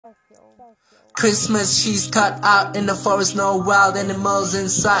Christmas trees cut out in the forest, no wild animals in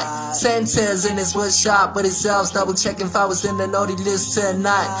sight. Santa's in his woodshop with his elves, double checking if I was in the naughty list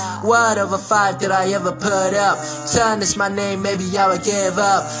tonight. What over 5 did I ever put up? Turn is my name, maybe I would give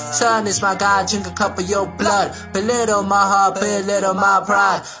up. Turn is my God, drink a cup of your blood. Belittle my heart, belittle my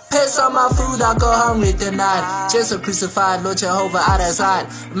pride. Piss on my food, I'll go hungry tonight. Jesus crucified, Lord Jehovah out of sight.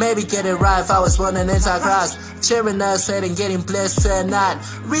 Maybe get it right if I was born an antichrist. Cheering us and getting blessed tonight.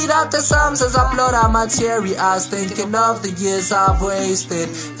 Read out the Psalms as I blow out my teary eyes. Thinking of the years I've wasted.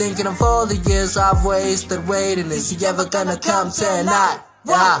 Thinking of all the years I've wasted. Waiting, is he ever gonna come tonight?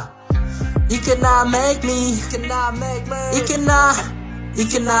 Yeah. You cannot make me. You cannot make me. You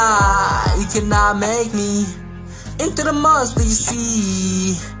cannot make me into the monster you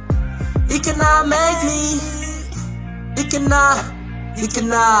see. You cannot make me. You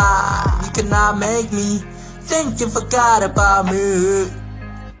cannot make me think you forgot about me.